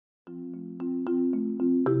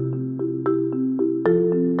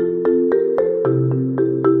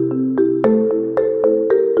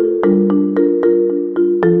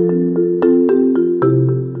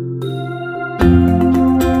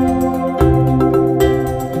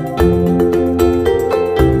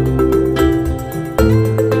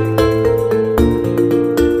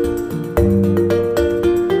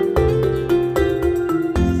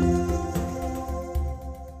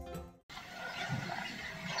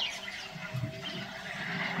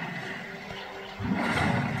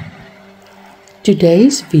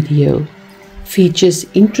Today's video features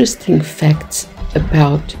interesting facts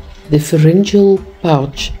about the pharyngeal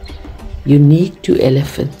pouch unique to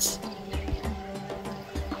elephants.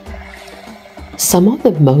 Some of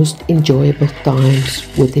the most enjoyable times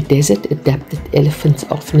with the desert-adapted elephants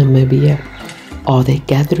of Namibia are their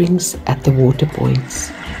gatherings at the water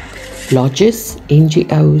points. Lodges,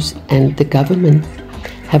 NGOs and the government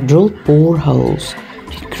have drilled boreholes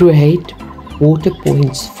to create water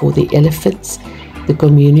points for the elephants, the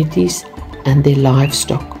communities and their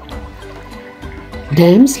livestock.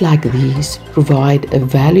 Dams like these provide a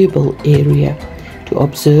valuable area to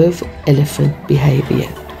observe elephant behavior.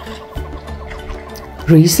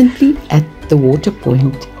 Recently at the water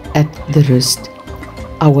point at the wrist,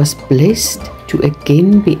 I was blessed to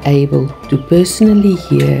again be able to personally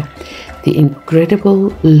hear the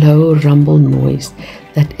incredible low rumble noise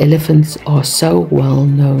that elephants are so well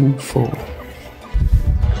known for.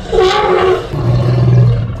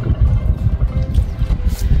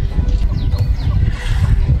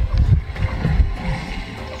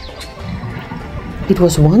 It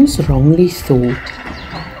was once wrongly thought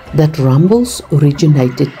that rumbles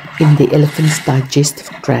originated in the elephant's digestive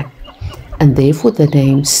tract, and therefore the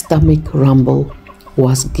name stomach rumble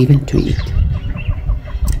was given to it.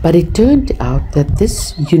 But it turned out that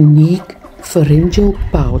this unique pharyngeal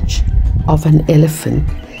pouch of an elephant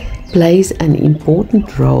plays an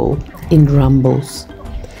important role in rumbles.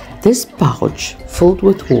 This pouch, filled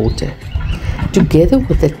with water, together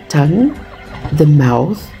with the tongue, the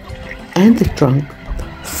mouth and the trunk,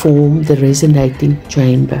 form the resonating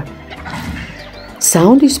chamber.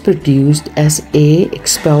 Sound is produced as air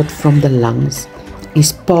expelled from the lungs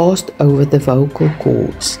is passed over the vocal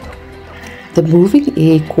cords. The moving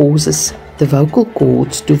air causes the vocal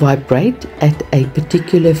cords to vibrate at a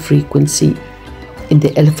particular frequency in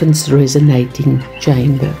the elephant's resonating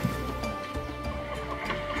chamber.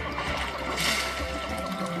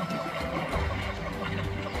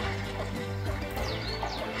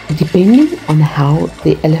 Depending on how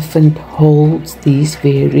the elephant holds these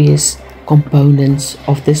various components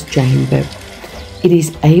of this chamber, it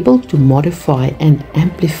is able to modify and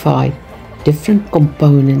amplify different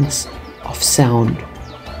components of sound.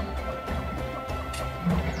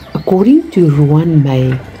 According to Ruan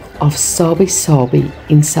May of Sabi Sabi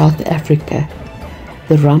in South Africa,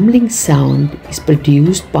 the rumbling sound is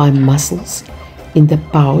produced by muscles in the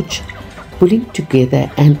pouch pulling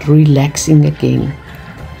together and relaxing again,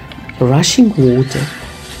 rushing water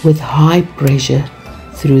with high pressure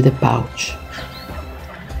through the pouch.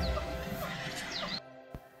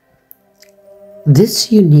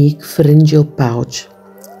 This unique pharyngeal pouch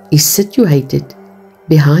is situated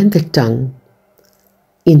behind the tongue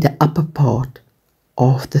in the upper part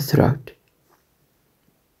of the throat.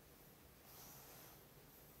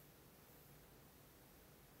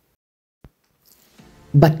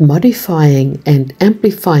 But modifying and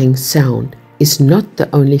amplifying sound is not the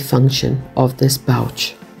only function of this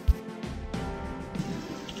pouch.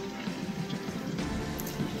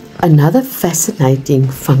 Another fascinating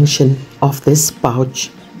function of this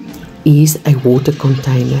pouch is a water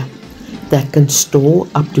container that can store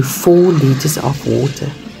up to 4 liters of water.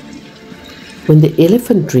 When the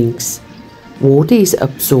elephant drinks, water is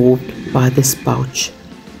absorbed by this pouch.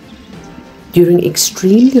 During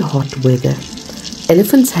extremely hot weather,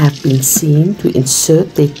 elephants have been seen to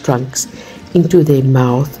insert their trunks into their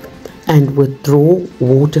mouth and withdraw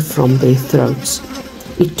water from their throats.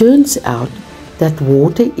 It turns out that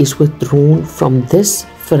water is withdrawn from this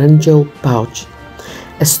pharyngeal pouch,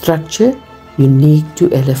 a structure unique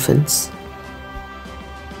to elephants.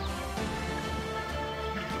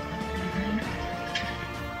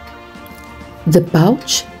 The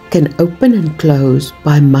pouch can open and close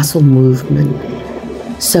by muscle movement,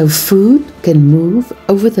 so food can move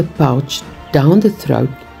over the pouch down the throat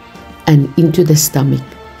and into the stomach.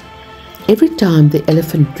 Every time the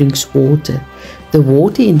elephant drinks water, the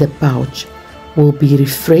water in the pouch will be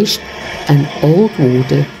refreshed and old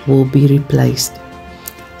water will be replaced.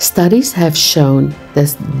 Studies have shown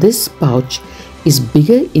that this pouch is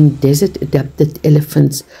bigger in desert-adapted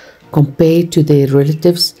elephants compared to their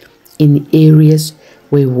relatives in areas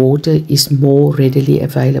where water is more readily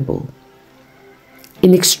available.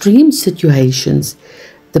 In extreme situations,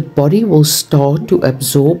 the body will start to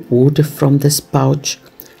absorb water from this pouch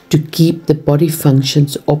to keep the body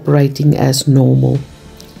functions operating as normal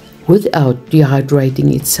without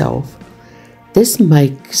dehydrating itself. This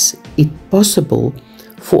makes it possible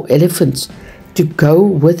for elephants to go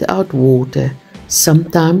without water,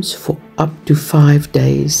 sometimes for up to 5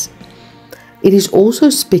 days. It is also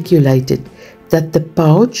speculated that the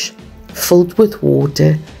pouch filled with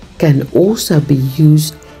water can also be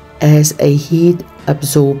used as a heat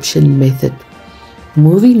absorption method,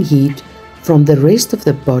 moving heat from the rest of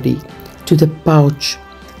the body to the pouch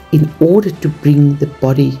in order to bring the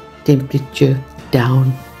body temperature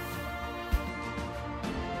down.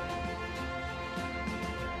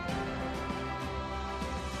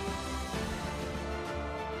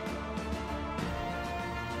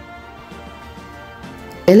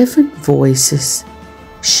 Elephant Voices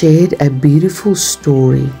shared a beautiful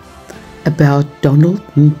story about Donald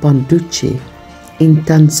Mpanduchi in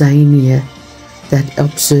Tanzania that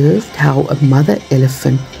observed how a mother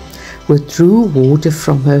elephant withdrew water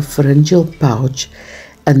from her pharyngeal pouch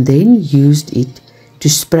and then used it to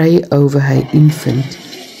spray over her infant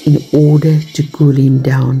in order to cool him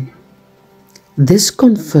down. This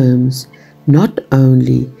confirms not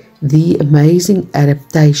only the amazing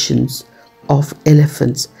adaptations of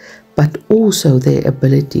elephants, but also their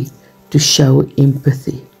ability to show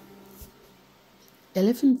empathy.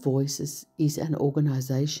 Elephant Voices is an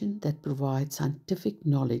organization that provides scientific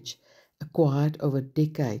knowledge acquired over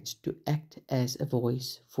decades to act as a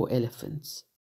voice for elephants.